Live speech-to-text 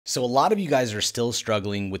So a lot of you guys are still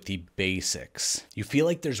struggling with the basics. You feel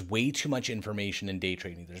like there's way too much information in day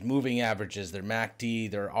trading. There's moving averages, there's MACD,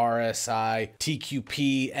 there's RSI,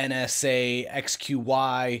 TQP, NSA,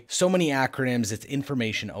 XQY, so many acronyms, it's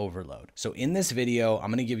information overload. So in this video, I'm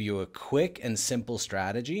gonna give you a quick and simple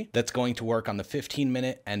strategy that's going to work on the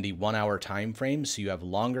 15-minute and the 1-hour time frame, so you have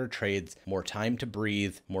longer trades, more time to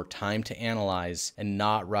breathe, more time to analyze, and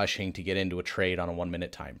not rushing to get into a trade on a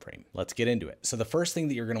 1-minute time frame. Let's get into it. So the first thing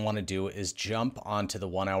that you're going to want to do is jump onto the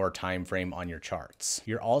 1-hour time frame on your charts.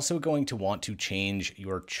 You're also going to want to change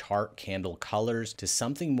your chart candle colors to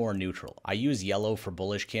something more neutral. I use yellow for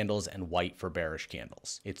bullish candles and white for bearish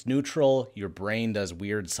candles. It's neutral. Your brain does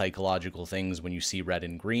weird psychological things when you see red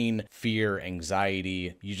and green, fear,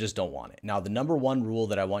 anxiety. You just don't want it. Now, the number one rule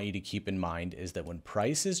that I want you to keep in mind is that when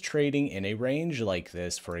price is trading in a range like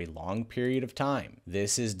this for a long period of time,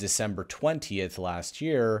 this is December 20th last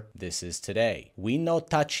year, this is today. We know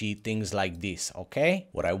touchy things like this, okay?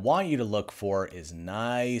 What I want you to look for is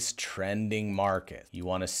nice trending market. You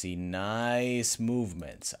want to see nice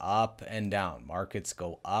movements up and down. Markets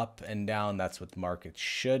go up and down. That's what the markets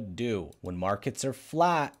should do. When markets are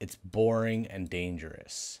flat, it's boring and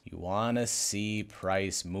dangerous. You want to see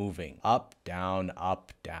price moving up, down,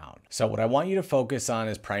 up, down. So what I want you to focus on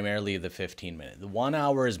is primarily the 15-minute. The 1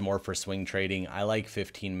 hour is more for swing trading. I like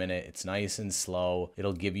 15-minute. It's nice and slow.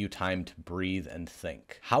 It'll give you time to breathe and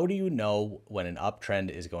think. How do you know when an uptrend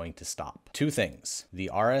is going to stop? Two things.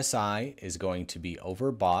 The RSI is going to be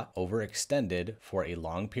overbought, overextended for a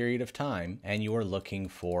long period of time, and you are looking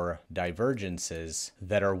for divergences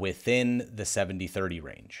that are within the 70-30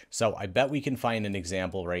 range. So I bet we can find an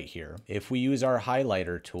example right here. If we use our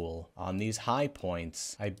highlighter tool on these high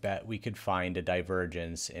points, I bet we could find a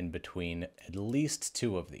divergence in between at least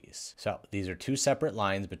two of these. So these are two separate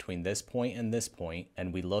lines between this point,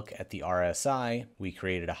 and we look at the RSI, we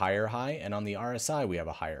created a higher high, and on the RSI we have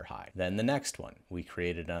a higher high. Then the next one, we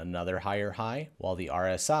created another higher high, while the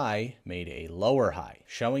RSI made a lower high,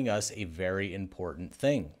 showing us a very important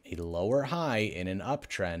thing. A lower high in an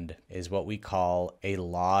uptrend is what we call a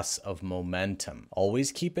loss of momentum.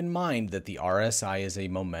 Always keep in mind that the RSI is a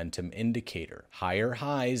momentum indicator. Higher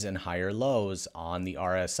highs and higher lows on the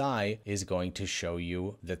RSI is going to show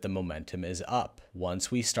you that the momentum is up.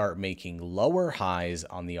 Once we start making lower highs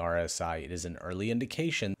on the RSI, it is an early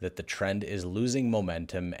indication that the trend is losing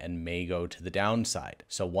momentum and may go to the downside.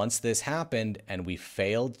 So once this happened and we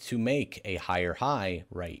failed to make a higher high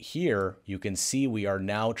right here, you can see we are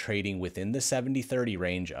now trading within the 70-30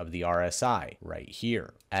 range of the RSI right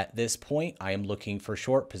here. At this point, I am looking for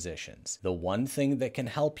short positions. The one thing that can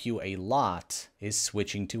help you a lot is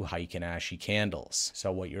switching to Heikin Ashi candles.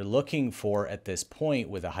 So what you're looking for at this point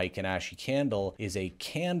with a Heikin Ashi candle is a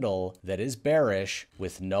candle that is bearish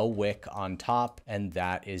with no wick on top, and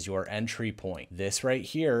that is your entry point. This right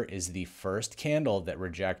here is the first candle that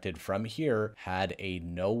rejected from here, had a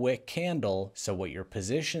no wick candle. So what your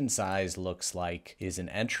position size looks like is an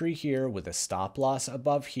entry here with a stop loss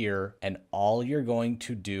above here, and all you're going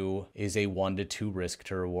to do is a 1-to-2 risk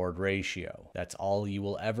to reward ratio. That's all you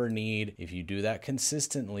will ever need. If you do that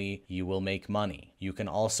consistently, you will make money. You can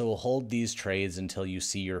also hold these trades until you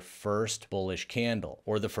see your first bullish candle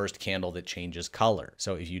or the first candle that changes color.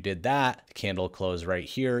 So if you did that, candle close right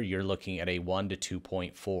here, you're looking at a 1 to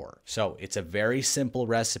 2.4. So it's a very simple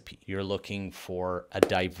recipe. You're looking for a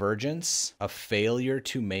divergence, a failure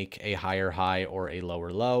to make a higher high or a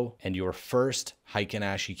lower low, and your first Heikin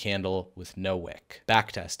Ashi candle with no wick.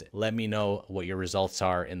 Backtest it. Let me know what your results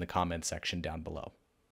are in the comment section down below.